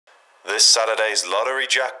This Saturday's lottery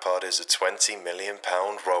jackpot is a £20 million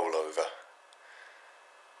rollover.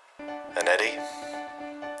 And Eddie,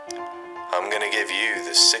 I'm gonna give you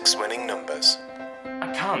the 6 winning numbers.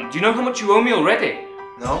 I can't. Do you know how much you owe me already?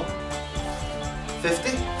 No.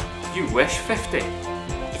 50? You wish. 50.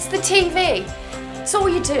 It's the TV. It's all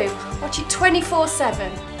you do. Watch it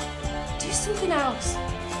 24/7. Do something else.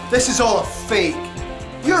 This is all a fake.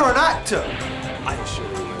 You're an actor. I assure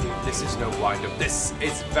you, this is no wind-up. This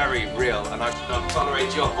is very real, and I should not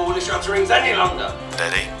tolerate your foolish utterings any longer.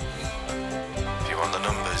 Eddie, if you want the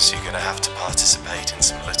numbers, you're gonna have to participate in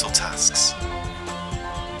some little tasks.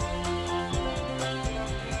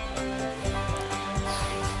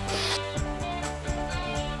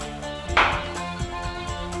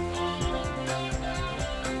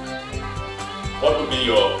 What would be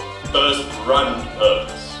your first grand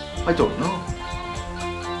purpose? I don't know.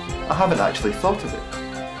 I haven't actually thought of it.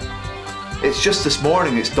 It's just this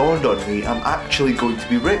morning it's dawned on me I'm actually going to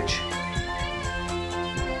be rich.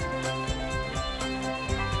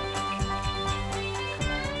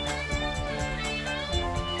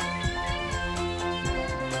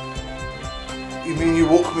 You mean you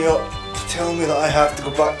woke me up to tell me that I have to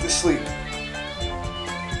go back to sleep?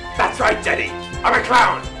 That's right, Eddie. I'm a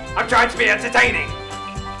clown. I'm trying to be entertaining.